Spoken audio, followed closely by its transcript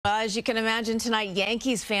As you can imagine tonight,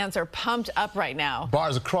 Yankees fans are pumped up right now.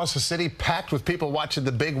 Bars across the city packed with people watching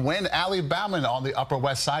the big win. Allie Bauman on the Upper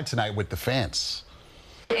West Side tonight with the fans.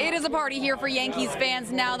 It is a party here for Yankees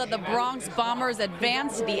fans now that the Bronx Bombers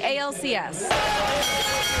advance to the ALCS.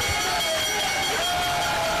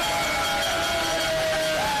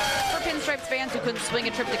 Pinstripes fans who couldn't swing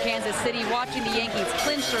a trip to Kansas City, watching the Yankees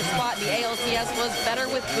clinch their spot in the ALCS was better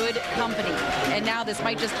with good company. And now this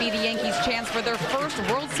might just be the Yankees' chance for their first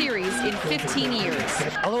World Series in 15 years.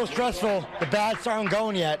 A little stressful. The bats aren't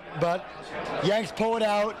going yet, but Yanks pull it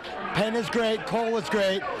out. Penn is great. Cole is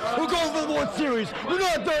great. We're going for the World Series. We're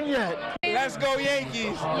not done yet. Let's go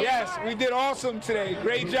Yankees. Yes, we did awesome today.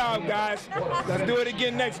 Great job, guys. Let's do it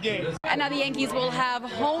again next game. And now the Yankees will have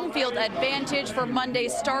home field advantage for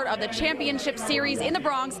Monday's start of the championship series in the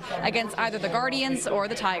Bronx against either the Guardians or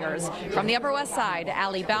the Tigers. From the Upper West Side,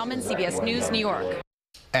 Allie Bauman, CBS News, New York.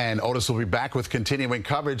 And Otis will be back with continuing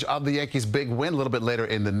coverage of the Yankees' big win a little bit later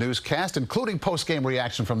in the newscast, including post-game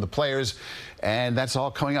reaction from the players. And that's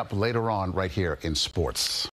all coming up later on right here in sports.